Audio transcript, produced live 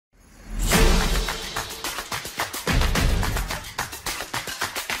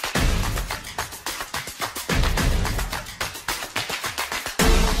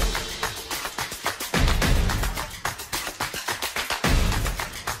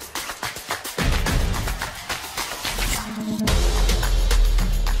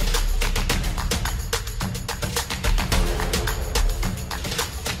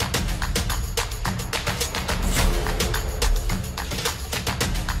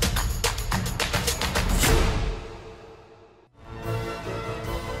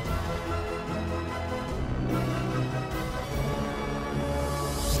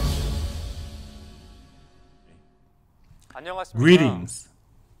Greetings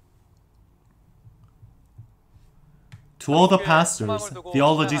to all the pastors,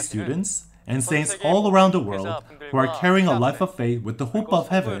 theology students, and saints all around the world who are carrying a life of faith with the hope of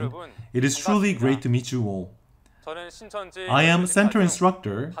heaven. It is truly great to meet you all. I am Center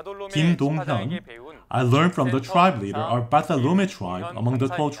Instructor Kim Dong-hyun. I learned from the tribe leader, our Bartolome tribe, among the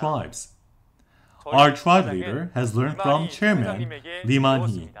 12 tribes. Our tribe leader has learned from Chairman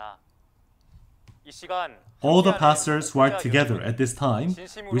Man-Hee. All the pastors who are together at this time,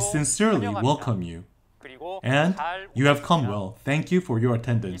 we sincerely welcome you. And you have come well. Thank you for your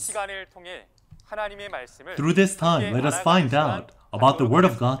attendance. Through this time, let us find out about the Word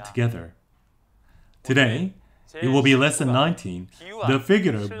of God together. Today, it will be Lesson 19, the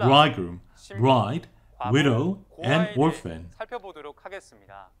Figurative Bridegroom, Bride, Widow, and Orphan.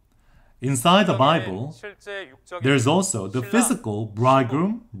 Inside the Bible, there is also the physical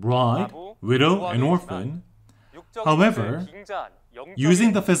bridegroom, bride, widow, and orphan. However,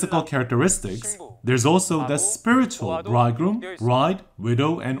 using the physical characteristics, there's also the spiritual bridegroom, bride,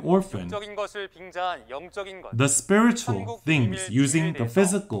 widow, and orphan. The spiritual things using the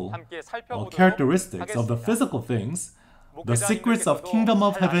physical characteristics of the physical things, the secrets of kingdom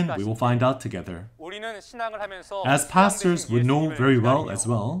of heaven, we will find out together. As pastors would know very well as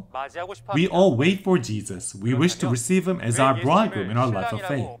well, we all wait for Jesus. We wish to receive Him as our bridegroom in our life of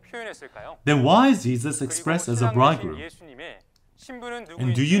faith. Then why is Jesus expressed as a bridegroom?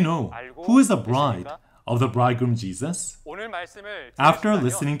 And do you know who is the bride of the bridegroom Jesus? After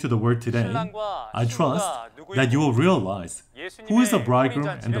listening to the word today, I trust that you will realize who is the bridegroom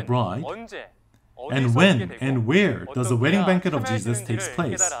and the bride, and when and where does the wedding banquet of Jesus takes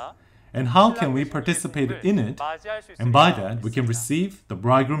place, and how can we participate in it, and by that we can receive the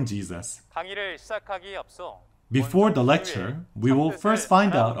bridegroom Jesus. Before the lecture, we will first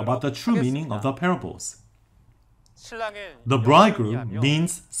find out about the true meaning of the parables. The bridegroom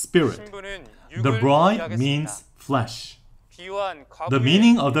means spirit. The bride means flesh. The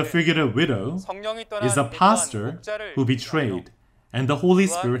meaning of the figurative widow is a pastor who betrayed, and the Holy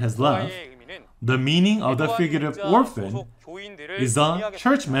Spirit has left. The meaning of the figurative orphan is the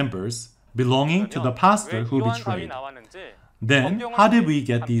church members belonging to the pastor who betrayed. Then, how did we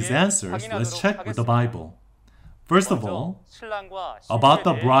get these answers? Let's check with the Bible. First of all, about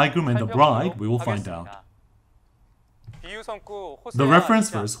the bridegroom and the bride, we will find out. The reference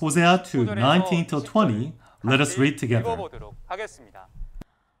verse, Hosea 2, 19-20, let us read together.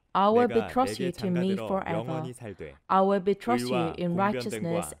 I will betroth you to me forever. I will betroth you in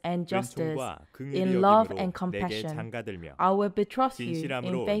righteousness and justice, in love and compassion. I will betroth you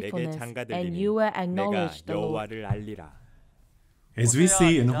in faithfulness, and you will acknowledge the Lord. As we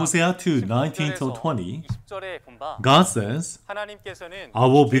see in Hosea 2, 19-20, God says, I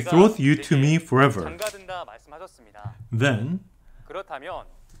will betroth you to me forever. Then,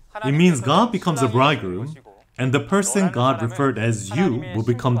 it means God becomes a bridegroom, and the person God referred as you will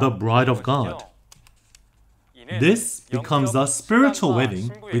become the bride of God. This becomes a spiritual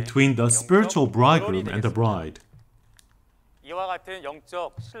wedding between the spiritual bridegroom and the bride.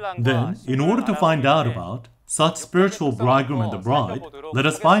 Then, in order to find out about such spiritual bridegroom and the bride, let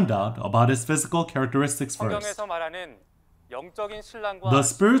us find out about his physical characteristics first. The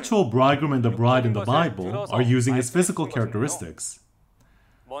spiritual bridegroom and the bride in the Bible are using his physical characteristics.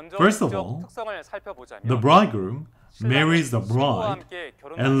 First of all, the bridegroom marries the bride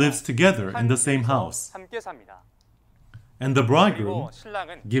and lives together in the same house. And the bridegroom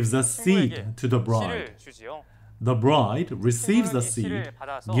gives a seed to the bride. The bride receives the seed,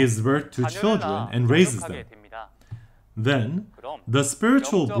 gives birth to children, and raises them. Then, the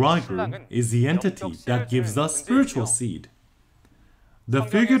spiritual bridegroom is the entity that gives the spiritual seed. The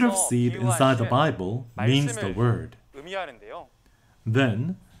figurative seed inside the Bible means the Word.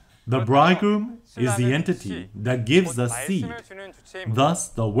 Then, the bridegroom is the entity that gives the seed, thus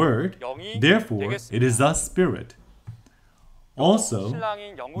the Word, therefore it is the Spirit. Also,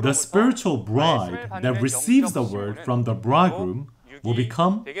 the spiritual bride that receives the Word from the bridegroom will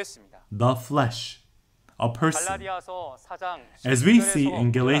become the flesh, a person. As we see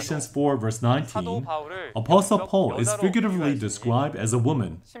in Galatians 4 verse 19, Apostle Paul is figuratively described as a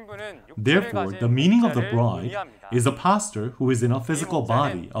woman. Therefore, the meaning of the bride is a pastor who is in a physical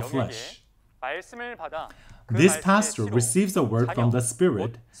body, a flesh. This pastor receives the word from the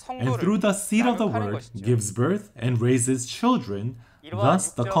Spirit, and through the seed of the word gives birth and raises children,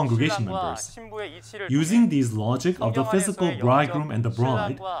 thus the congregation members. Using these logic of the physical bridegroom and the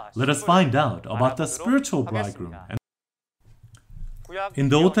bride, let us find out about the spiritual bridegroom. In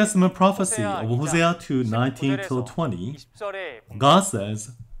the Old Testament prophecy of Hosea 2, 19-20, God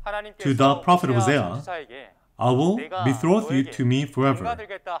says to the prophet Hosea, I will betroth you to me forever.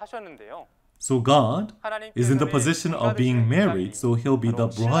 So God is in the position of being married, so he'll be the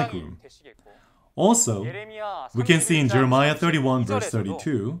bridegroom. Also, we can see in Jeremiah 31 verse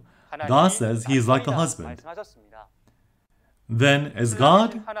 32, God says he is like a husband. Then, as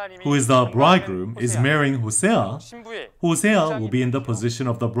God, who is the bridegroom, is marrying Hosea, Hosea will be in the position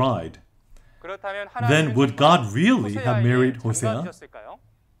of the bride. Then would God really have married Hosea?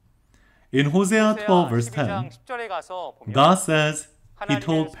 In Hosea 12 verse 10, God says he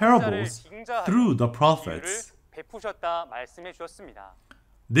told parables through the prophets.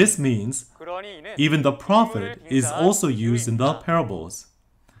 This means even the prophet is also used in the parables.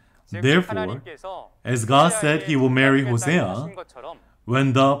 Therefore, as God said he will marry Hosea,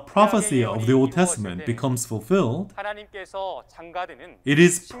 when the prophecy of the Old Testament becomes fulfilled, it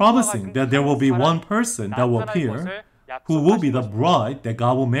is promising that there will be one person that will appear who will be the bride that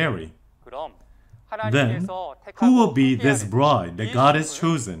God will marry. Then, who will be this bride that God has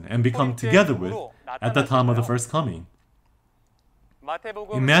chosen and become together with at the time of the first coming?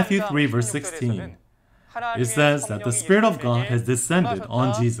 In Matthew 3 verse 16, it says that the Spirit of God has descended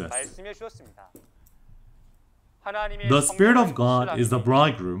on Jesus. The Spirit of God is the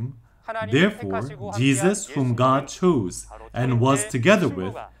bridegroom. Therefore, Jesus, whom God chose and was together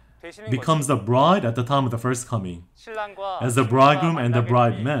with, becomes the bride at the time of the first coming. As the bridegroom and the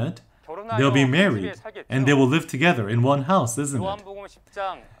bride met, they'll be married, and they will live together in one house, isn't it?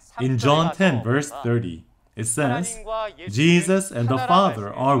 In John 10, verse 30, it says, Jesus and the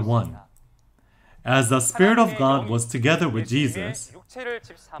Father are one. As the Spirit of God was together with Jesus,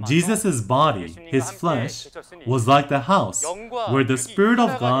 Jesus' body, his flesh, was like the house where the Spirit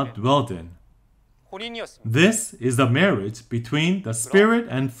of God dwelled in. This is the marriage between the Spirit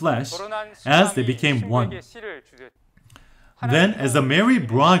and flesh as they became one. Then, as the married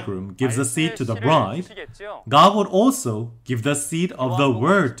bridegroom gives the seed to the bride, God would also give the seed of the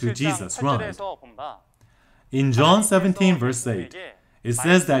Word to Jesus' right? In John 17, verse 8, it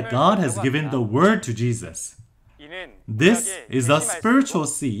says that God has given the Word to Jesus. This is a spiritual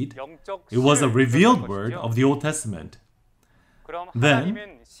seed. It was a revealed word of the Old Testament.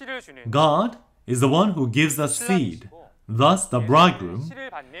 Then, God is the one who gives the seed, thus the bridegroom,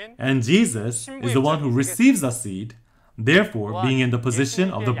 and Jesus is the one who receives the seed, therefore being in the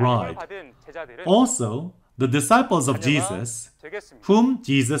position of the bride. Also, the disciples of Jesus, whom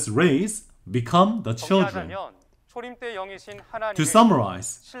Jesus raised, become the children. To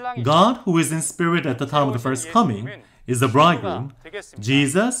summarize, God, who is in spirit at the time of the first coming, is the bridegroom.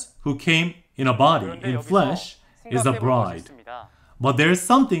 Jesus, who came in a body, in flesh, is the bride. But there is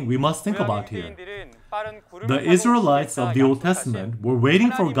something we must think about here. The Israelites of the Old Testament were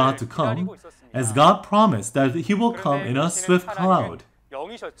waiting for God to come, as God promised that He will come in a swift cloud.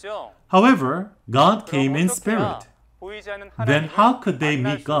 However, God came in spirit. Then how could they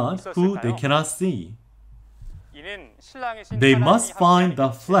meet God, who they cannot see? They must find the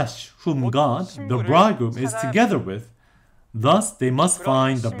flesh whom God, the bridegroom, is together with. Thus, they must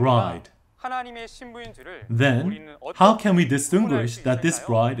find the bride. Then, how can we distinguish that this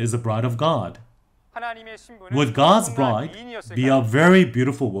bride is a bride of God? Would God's bride be a very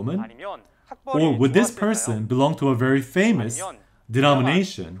beautiful woman? Or would this person belong to a very famous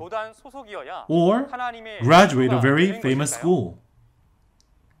denomination? Or graduate a very famous school?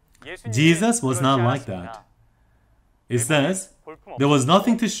 Jesus was not like that. It says, there was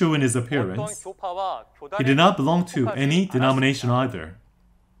nothing to show in his appearance. He did not belong to any denomination either.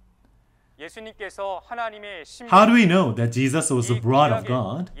 How do we know that Jesus was the bride of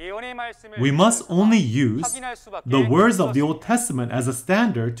God? We must only use the words of the Old Testament as a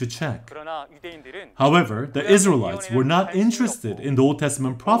standard to check. However, the Israelites were not interested in the Old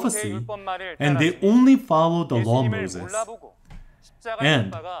Testament prophecy, and they only followed the law of Moses.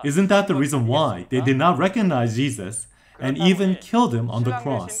 And isn't that the reason why they did not recognize Jesus and even killed him on the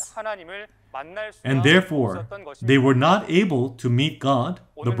cross? And therefore, they were not able to meet God,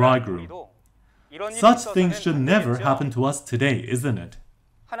 the bridegroom. Such things should never happen to us today, isn't it?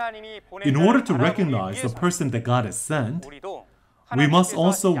 In order to recognize the person that God has sent, we must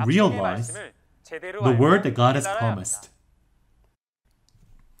also realize the word that God has promised.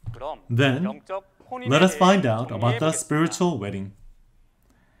 Then, let us find out about the spiritual wedding.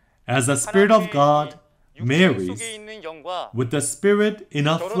 As the Spirit of God marries with the Spirit in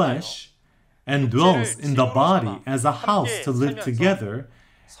a flesh and dwells in the body as a house to live together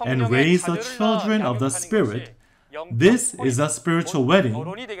and raise the children of the Spirit, this is a spiritual wedding,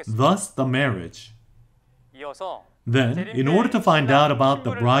 thus the marriage. Then, in order to find out about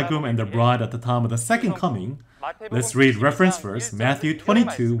the bridegroom and the bride at the time of the second coming, let's read reference verse Matthew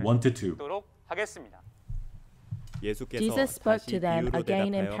 22, 1-2. Jesus spoke to them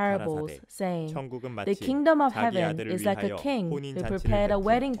again in parables, saying, "The kingdom of heaven is like a king who prepared a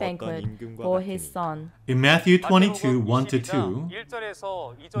wedding banquet for his son." In Matthew 22, 1-2,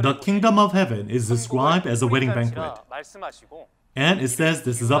 the kingdom of heaven is described as a wedding banquet. And it says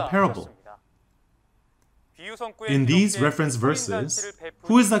this is a parable. In these reference verses,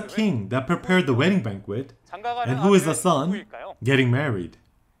 who is the king that prepared the wedding banquet, and who is the son getting married?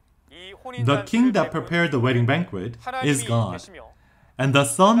 The king that prepared the wedding banquet is God, and the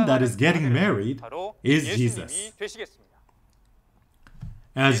son that is getting married is Jesus.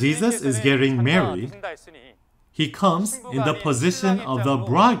 As Jesus is getting married, he comes in the position of the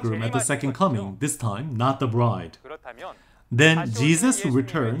bridegroom at the second coming, this time not the bride. Then Jesus who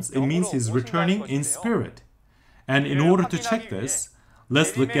returns, it means he's returning in spirit. And in order to check this,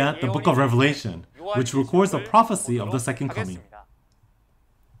 let's look at the book of Revelation, which records the prophecy of the second coming.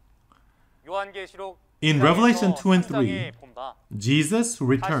 In Revelation 2 and 3, Jesus who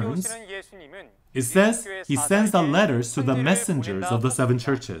returns, it says he sends the letters to the messengers of the seven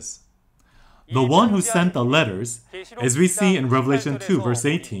churches. The one who sent the letters, as we see in Revelation 2 verse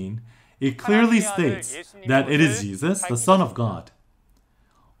 18, it clearly states that it is Jesus, the Son of God.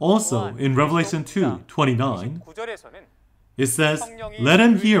 Also, in Revelation 2:29, it says, "Let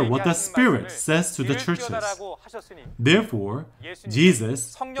him hear what the Spirit says to the churches." Therefore,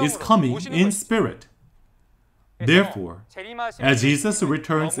 Jesus is coming in spirit. Therefore, as Jesus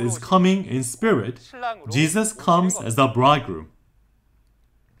returns is coming in spirit, Jesus comes as the bridegroom.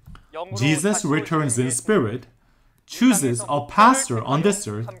 Jesus returns in spirit, chooses a pastor on this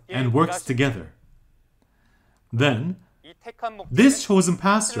earth, and works together. Then, this chosen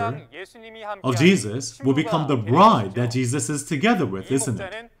pastor of Jesus will become the bride that Jesus is together with, isn't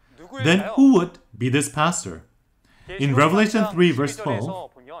it? Then who would be this pastor? In Revelation 3 verse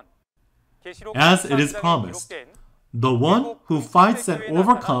 12, as it is promised, the one who fights and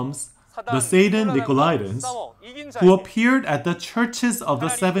overcomes the Satan Nicolaitans, who appeared at the churches of the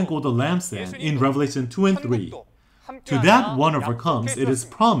seven golden lampstands in Revelation 2 and 3, to that one overcomes, it is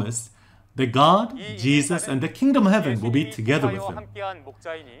promised that God, Jesus, and the kingdom of heaven will be together with him.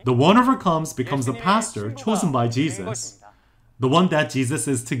 The one overcomes becomes a pastor chosen by Jesus. The one that Jesus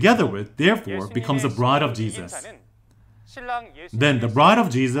is together with, therefore, becomes a bride of Jesus. Then the bride of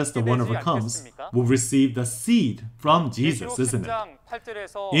Jesus, the one overcomes, will receive the seed from Jesus, isn't it?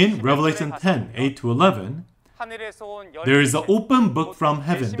 In Revelation 10, 8-11, there is an open book from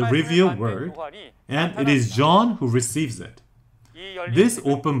heaven, the revealed word, and it is John who receives it. This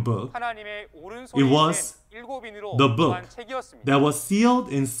open book, it was the book that was sealed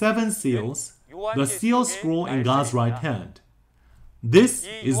in 7 seals, the seal scroll in God's right hand. This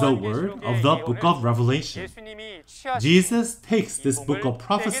is the word of the book of Revelation. Jesus takes this book of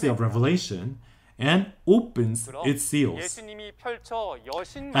prophecy of Revelation and opens its seals.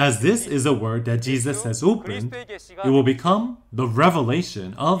 As this is a word that Jesus has opened, it will become the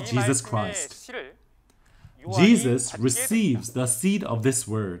revelation of Jesus Christ. Jesus receives the seed of this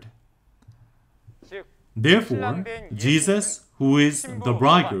word. Therefore, Jesus, who is the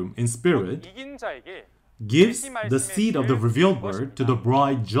bridegroom in spirit, gives the seed of the revealed word to the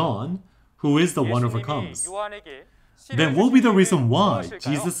bride John, who is the one who overcomes. Then what will be the reason why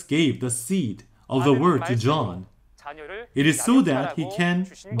Jesus gave the seed of the word to John? It is so that he can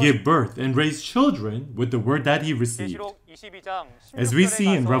give birth and raise children with the word that he received. As we see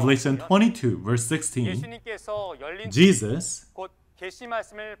in Revelation 22, verse 16, Jesus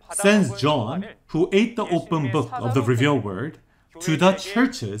sends John, who ate the open book of the revealed word, to the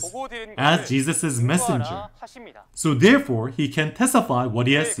churches as Jesus' messenger. So therefore, he can testify what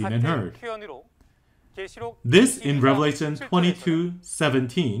he has seen and heard. This in Revelation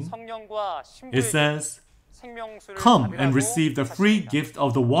 22:17, it says, "Come and receive the free gift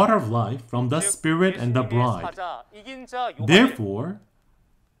of the water of life from the Spirit and the bride." Therefore,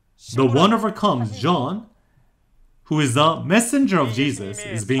 the one overcomes, John, who is the messenger of Jesus,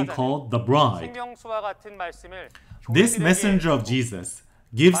 is being called the bride. This messenger of Jesus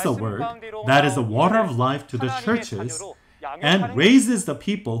gives the word that is the water of life to the churches and raises the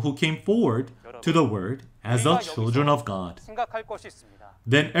people who came forward to the word as the children of God.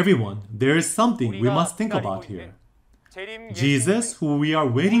 Then everyone, there is something we must think about here. Jesus, who we are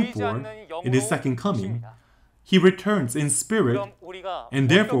waiting for in his second coming, he returns in spirit, and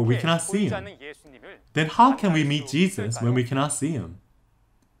therefore we cannot see him. Then how can we meet Jesus when we cannot see him?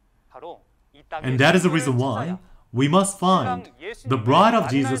 And that is the reason why we must find the bride of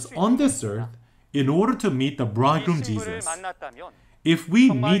Jesus on this earth in order to meet the bridegroom Jesus. If we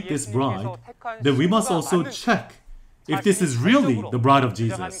meet this bride, then we must also check if this is really the bride of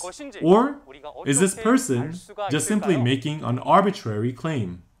Jesus, or is this person just simply making an arbitrary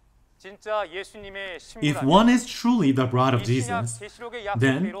claim? If one is truly the bride of Jesus,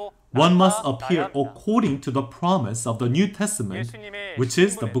 then one must appear according to the promise of the New Testament, which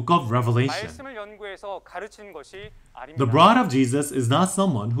is the book of Revelation. The bride of Jesus is not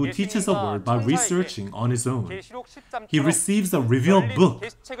someone who teaches a word by researching on his own. He receives a revealed book,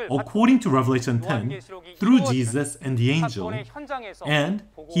 according to Revelation 10, through Jesus and the angel, and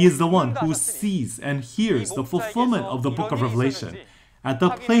he is the one who sees and hears the fulfillment of the book of Revelation at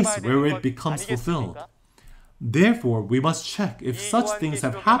the place where it becomes fulfilled. Therefore, we must check if such things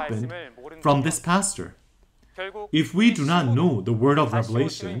have happened from this pastor. If we do not know the word of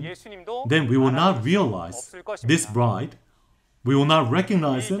revelation, then we will not realize this bride, we will not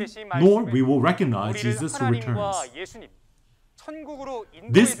recognize him, nor we will recognize Jesus who returns.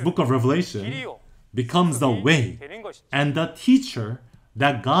 This book of Revelation becomes the way and the teacher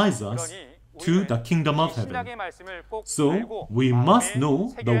that guides us to the kingdom of heaven. So, we must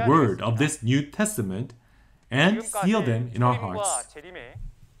know the word of this New Testament and seal them in our hearts.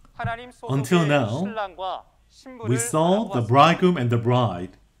 Until now, we saw the bridegroom and the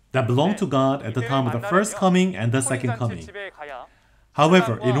bride that belong to God at the time of the first coming and the second coming.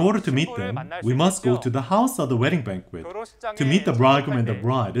 However, in order to meet them, we must go to the house of the wedding banquet to meet the bridegroom and the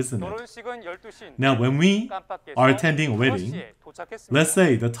bride, isn't it? Now, when we are attending a wedding, let's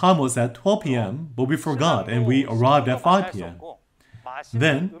say the time was at 12 p.m., but we forgot and we arrived at 5 p.m.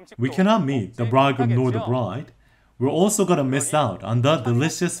 Then, we cannot meet the bridegroom nor the bride. We're also going to miss out on the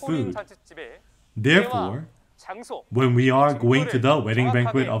delicious food. Therefore, when we are going to the wedding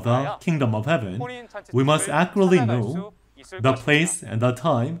banquet of the kingdom of heaven, we must accurately know the place and the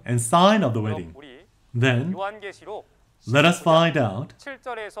time and sign of the wedding. Then, let us find out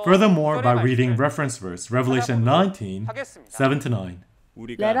furthermore by reading reference verse, Revelation 19, 7-9.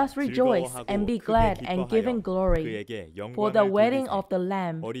 Let us rejoice and be glad and give him glory, for the wedding of the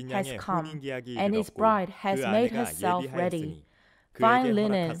Lamb has come, and his bride has made herself ready. Fine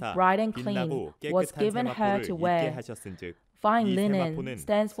linen, bright and clean, was given her to wear. Fine linen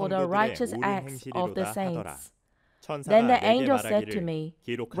stands for the righteous acts of the saints. Then the angel said to me,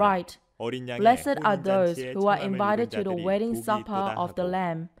 "Write, blessed are those who are invited to the wedding supper of the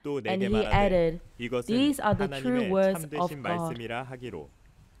Lamb." And he added, "These are the true words of God."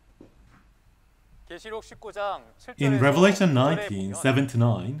 In Revelation 19,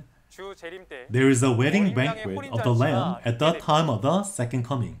 7-9, there is a wedding banquet of the Lamb at the time of the second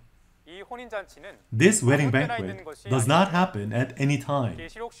coming. This wedding banquet does not happen at any time.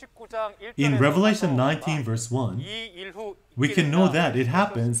 In Revelation 19 verse 1, we can know that it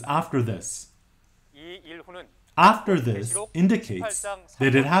happens after this. After this indicates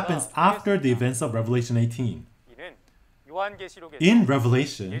that it happens after the events of Revelation 18. In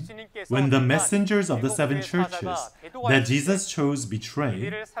Revelation, when the messengers of the seven churches that Jesus chose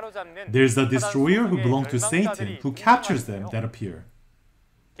betray, there's a destroyer who belonged to Satan who captures them that appear.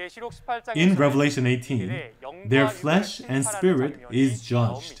 In Revelation 18, their flesh and spirit is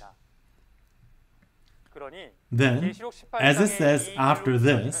judged. Then, as it says after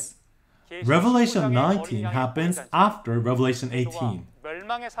this, Revelation 19 happens after Revelation 18.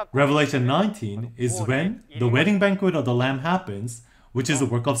 Revelation 19 is when the wedding banquet of the Lamb happens, which is a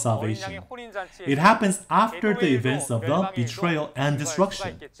work of salvation. It happens after the events of the betrayal and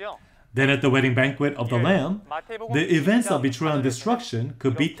destruction. Then at the wedding banquet of the Lamb, the events of betrayal and destruction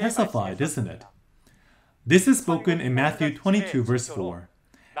could be testified, isn't it? This is spoken in Matthew 22 verse 4.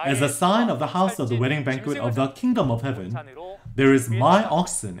 As a sign of the house of the wedding banquet of the kingdom of heaven, there is my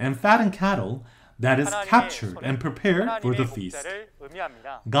oxen and fattened cattle that is captured and prepared for the feast.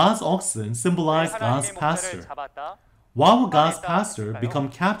 God's oxen symbolize God's pastor. Why would God's pastor become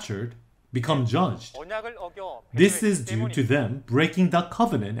captured, become judged? This is due to them breaking the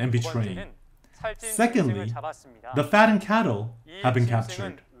covenant and betraying. Secondly, the fattened cattle have been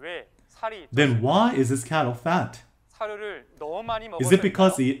captured. Then why is this cattle fat? Is it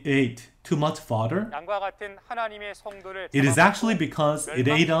because it ate too much fodder? It is actually because it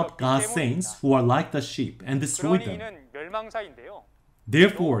ate up God's saints who are like the sheep and destroyed them.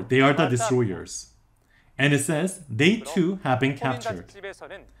 Therefore, they are the destroyers. And it says, they too have been captured.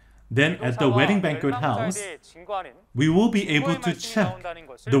 Then at the wedding banquet house, we will be able to check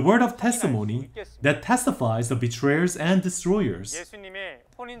the word of testimony that testifies the betrayers and destroyers.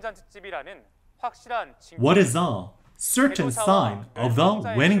 What is a certain sign of the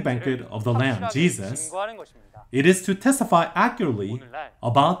wedding banquet of the Lamb, Jesus? It is to testify accurately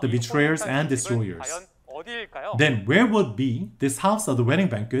about the betrayers and destroyers. then where would be this house of the wedding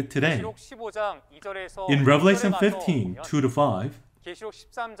banquet today? In Revelation 15, 2-5,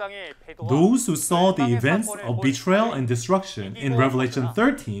 those who saw the events of betrayal and destruction in Revelation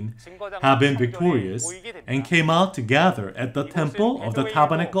 13 have been victorious and came out to gather at the temple of the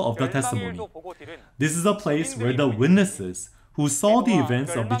tabernacle of the testimony. This is a place where the witnesses who saw the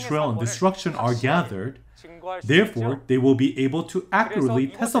events of betrayal and destruction are gathered. Therefore, they will be able to accurately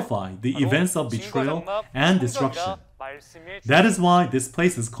testify the events of betrayal and destruction. That is why this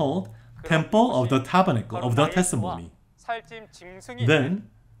place is called Temple of the Tabernacle of the Testimony. Then,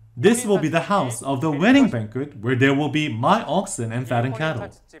 this will be the house of the wedding banquet where there will be my oxen and fattened cattle.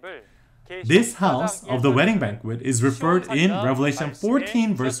 This house of the wedding banquet is referred in Revelation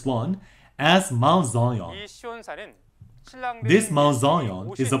 14 verse 1 as Mount Zion. This Mount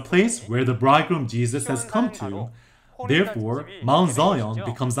Zion is a place where the bridegroom Jesus has come to. Therefore, Mount Zion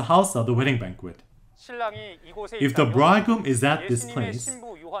becomes the house of the wedding banquet. If the bridegroom is at this place,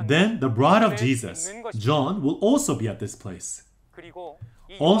 then the bride of Jesus, John, will also be at this place.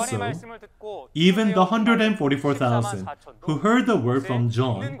 Also, even the 144,000 who heard the word from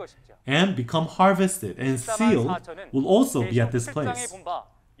John and become harvested and sealed will also be at this place.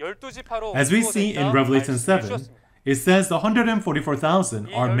 As we see in Revelation 7, it says the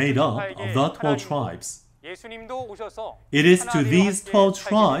 144,000 are made up of the 12 tribes. It is to these 12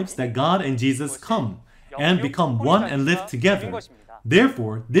 tribes that God and Jesus come and become one and live together.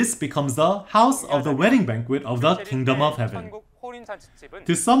 Therefore, this becomes the house of the wedding banquet of the kingdom of heaven.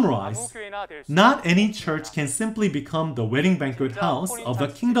 To summarize, not any church can simply become the wedding banquet house of the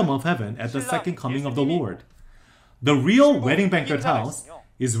kingdom of heaven at the second coming of the Lord. The real wedding banquet house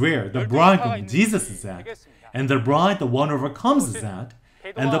is where the bridegroom Jesus is at, and the bride the one overcomes is at,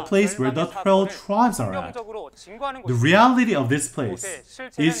 and the place where the 12 tribes are at. The reality of this place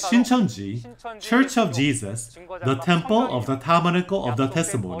is Shincheonji, Church of Jesus, the temple of the tabernacle of the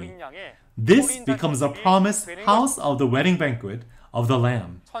testimony. This becomes a promised house of the wedding banquet of the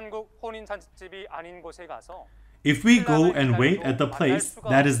Lamb. If we go and wait at the place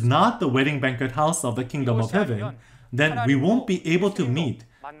that is not the wedding banquet house of the kingdom of heaven, then we won't be able to meet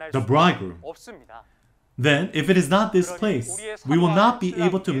the bridegroom. Then, if it is not this place, we will not be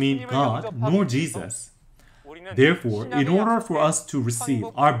able to meet God nor Jesus. Therefore, in order for us to receive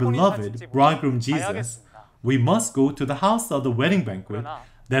our beloved bridegroom Jesus, we must go to the house of the wedding banquet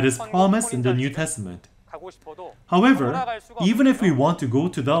that is promised in the New Testament. However, even if we want to go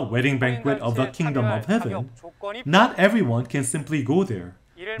to the wedding banquet of the kingdom of heaven, not everyone can simply go there.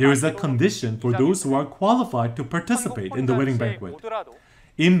 There is a condition for those who are qualified to participate in the wedding banquet.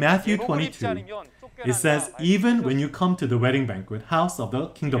 In Matthew 22, it says, even when you come to the wedding banquet house of the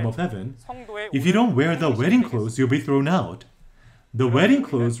kingdom of heaven, if you don't wear the wedding clothes, you'll be thrown out. The wedding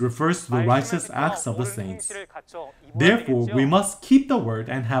clothes refers to the righteous acts of the saints. Therefore, we must keep the word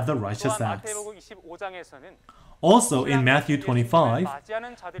and have the righteous acts. Also, in Matthew 25,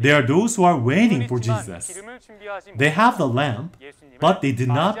 there are those who are waiting for Jesus. They have the lamp, but they did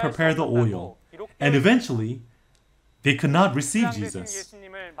not prepare the oil, and eventually, they could not receive Jesus.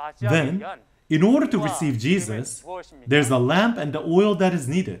 Then, in order to receive Jesus, there's a lamp and the oil that is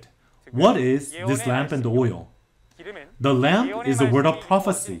needed. What is this lamp and the oil? The lamp is a word of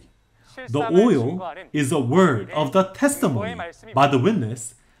prophecy. The oil is a word of the testimony by the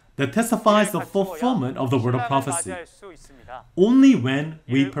witness that testifies the fulfillment of the word of prophecy. Only when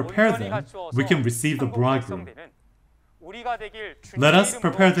we prepare them, we can receive the bridegroom. Let us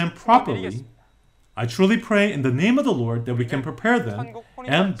prepare them properly. I truly pray in the name of the Lord that we can prepare them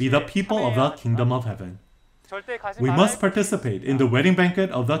and be the people of the kingdom of heaven. We must participate in the wedding banquet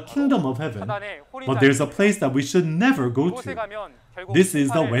of the kingdom of heaven, but there's a place that we should never go to. This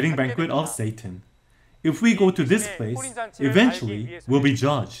is the wedding banquet of Satan. If we go to this place, eventually we'll be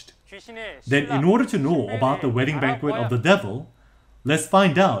judged. Then in order to know about the wedding banquet of the devil, let's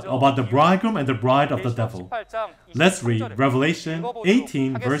find out about the bridegroom and the bride of the devil. Let's read Revelation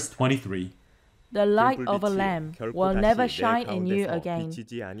 18 verse 23. The light of a lamp will never shine in you again.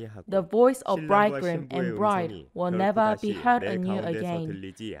 The voice of bridegroom and bride will never be heard in you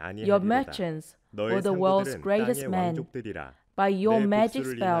again. Your merchants were the world's greatest men. By your magic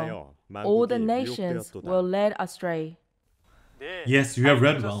spell, all the nations were led astray. Yes, you have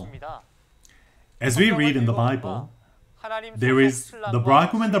read well. As we read in the Bible, there is the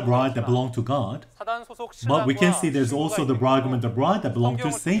bridegroom and the bride that belong to God, but we can see there's also the bridegroom and the bride that belong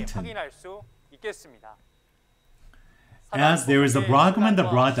to Satan. As there is a bridegroom and the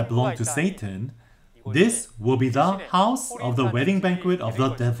bride that belong to Satan, this will be the house of the wedding banquet of the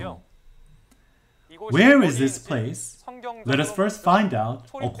devil. Where is this place? Let us first find out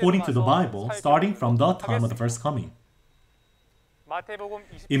according to the Bible, starting from the time of the first coming.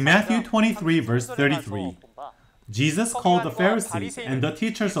 In Matthew 23 verse 33, Jesus called the Pharisees and the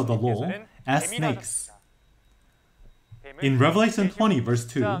teachers of the law as snakes. In Revelation 20 verse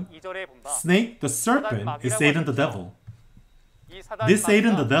 2, snake, the serpent, is Satan the devil. This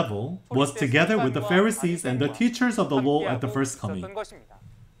Satan the devil was together with the Pharisees and the teachers of the law at the first coming.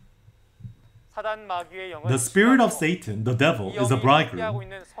 The spirit of Satan, the devil, is a bridegroom,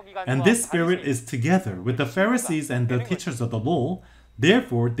 and this spirit is together with the Pharisees and the teachers of the law,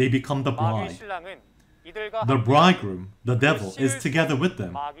 therefore they become the bride. The bridegroom, the devil, is together with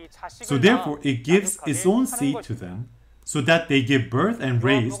them, so therefore it gives its own seed to them, so that they give birth and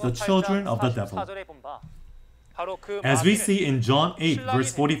raise the children of the devil. As we see in John 8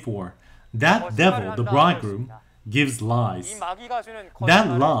 verse 44, that devil, the bridegroom, gives lies.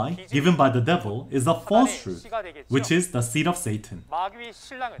 That lie given by the devil is a false truth, which is the seed of Satan.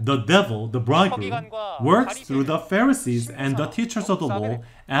 The devil, the bridegroom, works through the Pharisees and the teachers of the law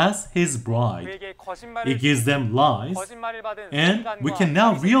as his bride. It gives them lies, and we can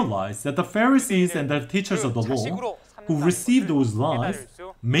now realize that the Pharisees and the teachers of the law who received those lies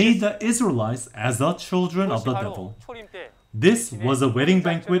made the Israelites as the children of the devil. This was a wedding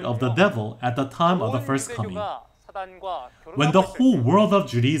banquet of the devil at the time of the first coming. When the whole world of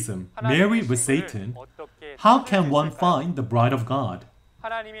Judaism married with Satan, how can one find the bride of God?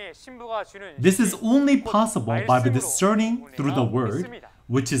 This is only possible by discerning through the word,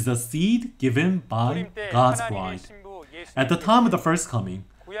 which is the seed given by God's bride. At the time of the first coming,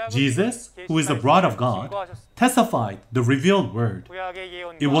 Jesus, who is the bride of God, testified the revealed word.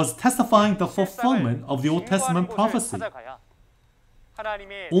 It was testifying the fulfillment of the Old Testament prophecy.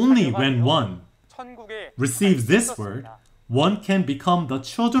 Only when one receives this word, one can become the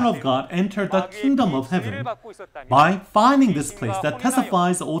children of God, enter the kingdom of heaven by finding this place that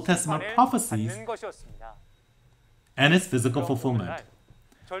testifies the Old Testament prophecies and its physical fulfillment.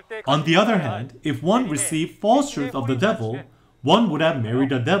 On the other hand, if one received false truth of the devil, one would have married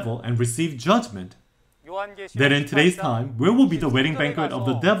the devil and received judgment. Then in today's time, where will be the wedding banquet of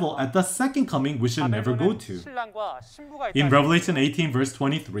the devil at the second coming we should never go to? In Revelation 18 verse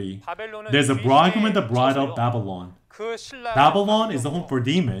 23, there's a bridegroom and the bride of Babylon. Babylon is the home for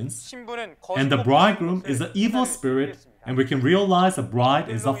demons, and the bridegroom is an evil spirit, and we can realize the bride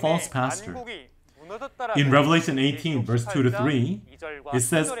is a false pastor. In Revelation 18 verse 2 to 3, it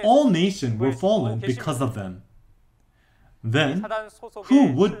says all nations were fallen because of them. Then,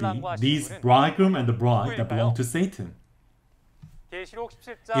 who would be these bridegroom and the bride that belong to Satan?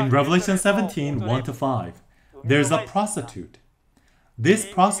 In Revelation 17, 1-5, there's a prostitute.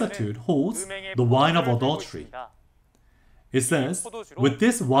 This prostitute holds the wine of adultery. It says, with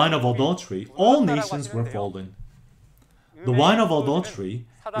this wine of adultery, all nations were fallen. The wine of adultery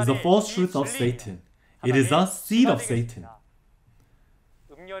is a false truth of Satan. It is a seed of Satan.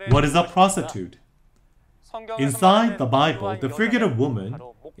 What is a prostitute? Inside the Bible, the figurative woman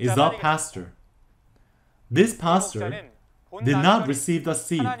is a pastor. This pastor did not receive the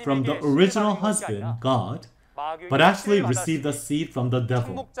seed from the original husband, God, but actually received the seed from the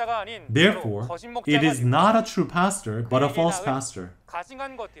devil. Therefore, it is not a true pastor, but a false pastor.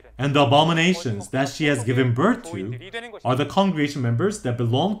 And the abominations that she has given birth to are the congregation members that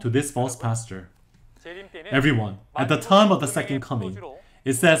belong to this false pastor. Everyone, at the time of the second coming,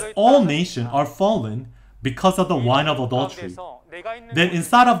 it says all nations are fallen because of the wine of adultery. Then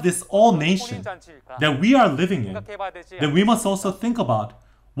inside of this all nation that we are living in, then we must also think about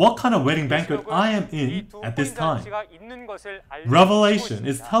what kind of wedding banquet I am in at this time. Revelation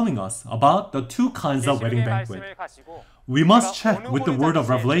is telling us about the two kinds of wedding banquet. We must check with the word of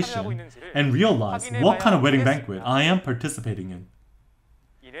Revelation and realize what kind of wedding banquet I am participating in.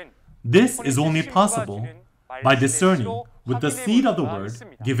 This is only possible by discerning with the seed of the word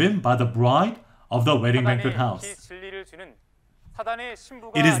given by the bride of the wedding banquet house.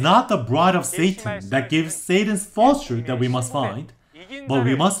 It is not the bride of Satan that gives Satan's false truth that we must find, but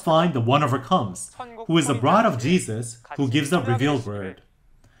we must find the one overcomes, who is the bride of Jesus, who gives the revealed word.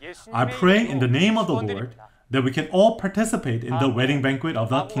 I pray in the name of the Lord that we can all participate in the wedding banquet of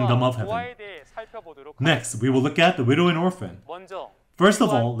the kingdom of heaven. Next, we will look at the widow and orphan. First of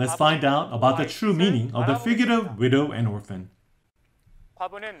all, let's find out about the true meaning of the figurative widow and orphan.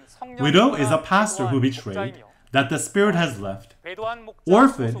 Widow is a pastor who betrayed, that the spirit has left.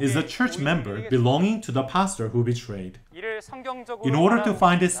 Orphan is a church member belonging to the pastor who betrayed. In order to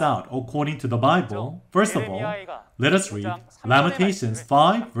find this out according to the Bible, first of all, let us read Lamentations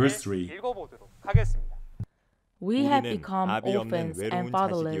 5 verse 3. We have become orphans and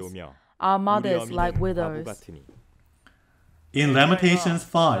fatherless. our mothers like widows. In Lamentations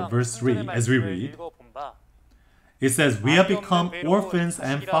 5 verse 3, as we read, it says, we have become orphans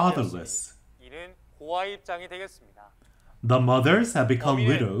and fatherless. The mothers have become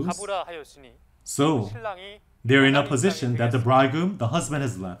widows, so they're in a position that the bridegroom, the husband,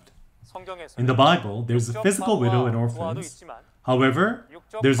 has left. In the Bible, there's a physical widow and orphans. However,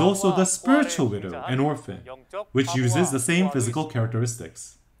 there's also the spiritual widow and orphan, which uses the same physical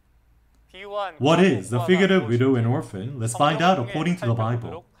characteristics. What is the figurative widow and orphan? Let's find out according to the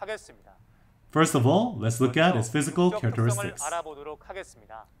Bible. First of all, let's look at its physical characteristics.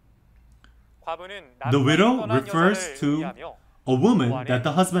 The widow refers to a woman that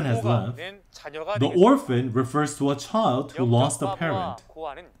the husband has left. The orphan refers to a child who lost a parent.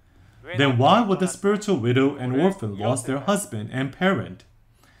 Then why would the spiritual widow and orphan lost their husband and parent?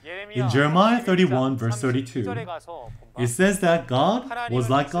 In Jeremiah 31 verse 32, it says that God was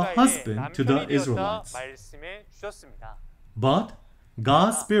like a husband to the Israelites. But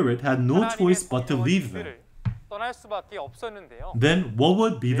God's Spirit had no choice but to leave them. Then what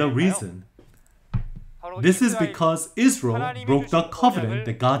would be the reason? This is because Israel broke the covenant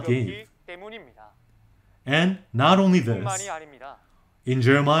that God gave. And not only this, in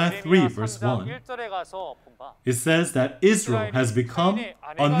Jeremiah 3 verse 1, it says that Israel has become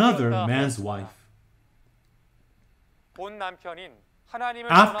another man's wife.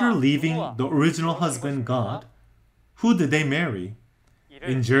 After leaving the original husband God, who did they marry?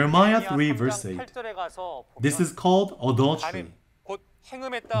 In Jeremiah 3 verse 8, this is called adultery.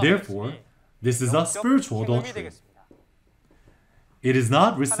 Therefore, this is a spiritual adultery. It is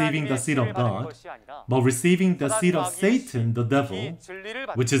not receiving the seed of God, but receiving the seed of Satan, the devil,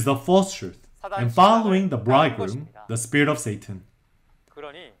 which is the false truth, and following the bridegroom, the spirit of Satan.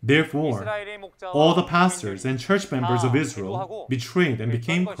 Therefore, all the pastors and church members of Israel betrayed and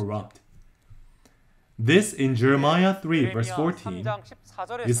became corrupt. This in Jeremiah 3 verse 14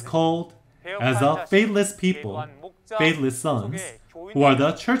 is called as a faithless people, faithless sons, who are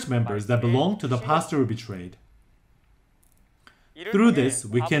the church members that belong to the pastor who betrayed. Through this,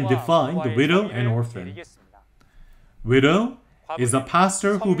 we can define the widow and orphan. Widow is a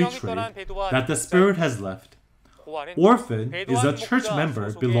pastor who betrayed, that the Spirit has left. Orphan is a church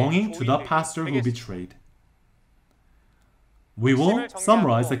member belonging to the pastor who betrayed. We will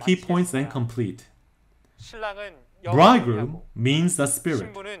summarize the key points and complete. Bridegroom means the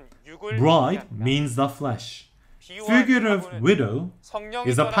spirit. Bride means the flesh. Figurative widow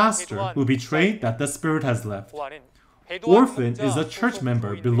is a pastor who betrayed that the Spirit has left. Orphan is a church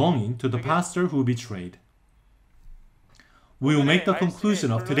member belonging to the pastor who betrayed. We will make the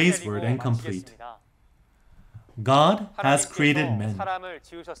conclusion of today's word and complete. God has created men.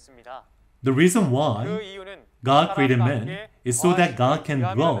 The reason why God created men is so that God can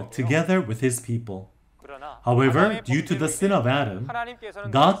dwell together with His people. However, due to the sin of Adam,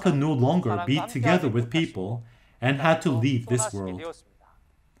 God could no longer be together with people and had to leave this world.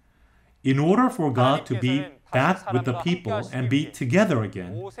 In order for God to be back with the people and be together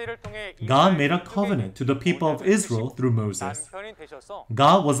again, God made a covenant to the people of Israel through Moses.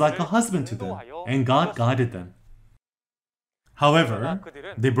 God was like a husband to them, and God guided them. However,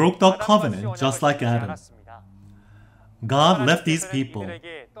 they broke the covenant just like Adam. God left these people,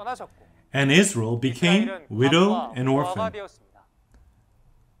 and Israel became widow and orphan.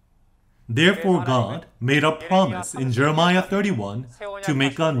 Therefore, God made a promise in Jeremiah 31 to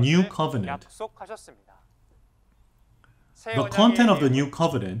make a new covenant. The content of the new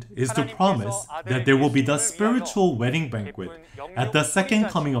covenant is to promise that there will be the spiritual wedding banquet at the second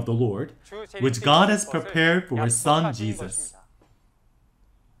coming of the Lord, which God has prepared for His Son Jesus.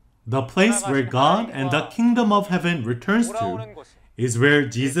 The place where God and the kingdom of heaven returns to is where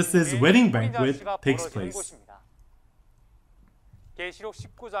Jesus' wedding banquet takes place.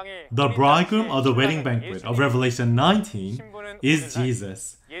 The bridegroom of the wedding banquet of Revelation 19 is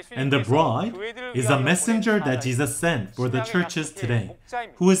Jesus, and the bride is a messenger that Jesus sent for the churches today,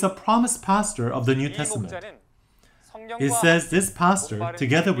 who is a promised pastor of the New Testament. It says this pastor,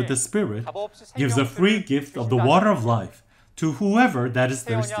 together with the Spirit, gives a free gift of the water of life to whoever that is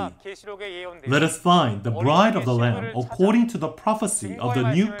thirsty. Let us find the bride of the Lamb according to the prophecy of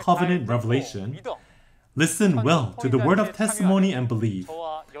the New Covenant Revelation. Listen well to the word of testimony and believe.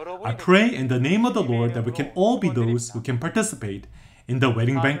 I pray in the name of the Lord that we can all be those who can participate in the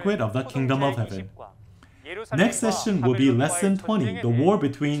wedding banquet of the kingdom of heaven. Next session will be Lesson 20, the war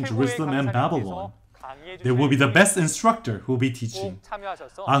between Jerusalem and Babylon. There will be the best instructor who will be teaching.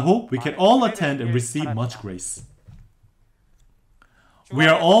 I hope we can all attend and receive much grace. We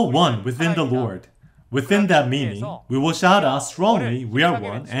are all one within the Lord. Within that meaning, we will shout out strongly, we are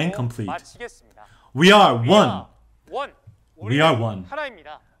one and complete. We are one. We are one.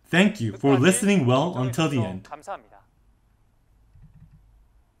 Thank you for listening well until the end.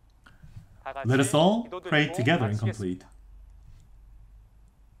 Let us all pray together and complete.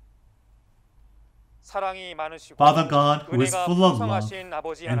 Father God, who is full of love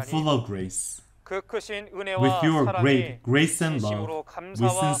and full of grace, with your great grace and love, we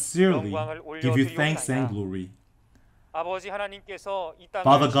sincerely give you thanks and glory.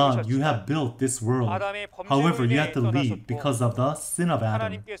 Father God, you have built this world. However, you had to leave because of the sin of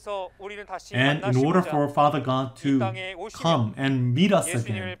Adam. And in order for Father God to come and meet us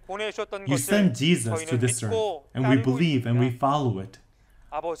again, you sent Jesus to this earth, and we believe and we follow it.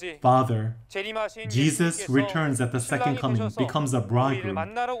 Father, Jesus returns at the second coming, becomes a bridegroom,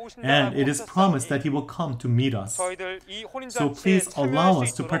 and it is promised that he will come to meet us. So please allow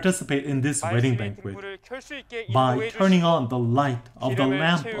us to participate in this wedding banquet by turning on the light of the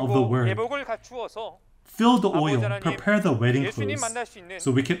lamp of the Word. Fill the oil, prepare the wedding clothes,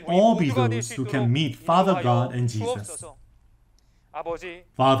 so we can all be those who can meet Father God and Jesus.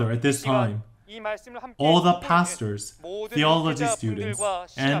 Father, at this time, all the pastors, theology students,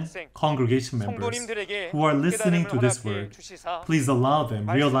 and congregation members who are listening to this word, please allow them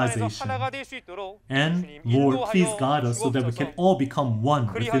realization. And Lord, please guide us so that we can all become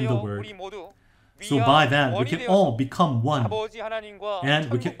one within the word. So by that, we can all become one. And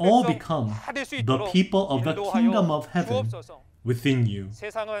we can all become the people of the kingdom of heaven within you.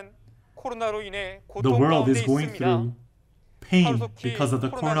 The world is going through pain because of the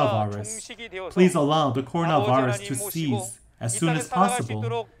coronavirus. Please allow the coronavirus to cease as soon as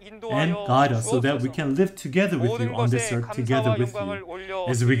possible and guide us so that we can live together with you on this earth, together with you.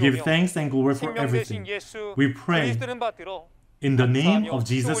 As we give thanks and glory for everything, we pray in the name of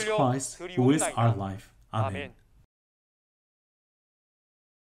Jesus Christ, who is our life. Amen.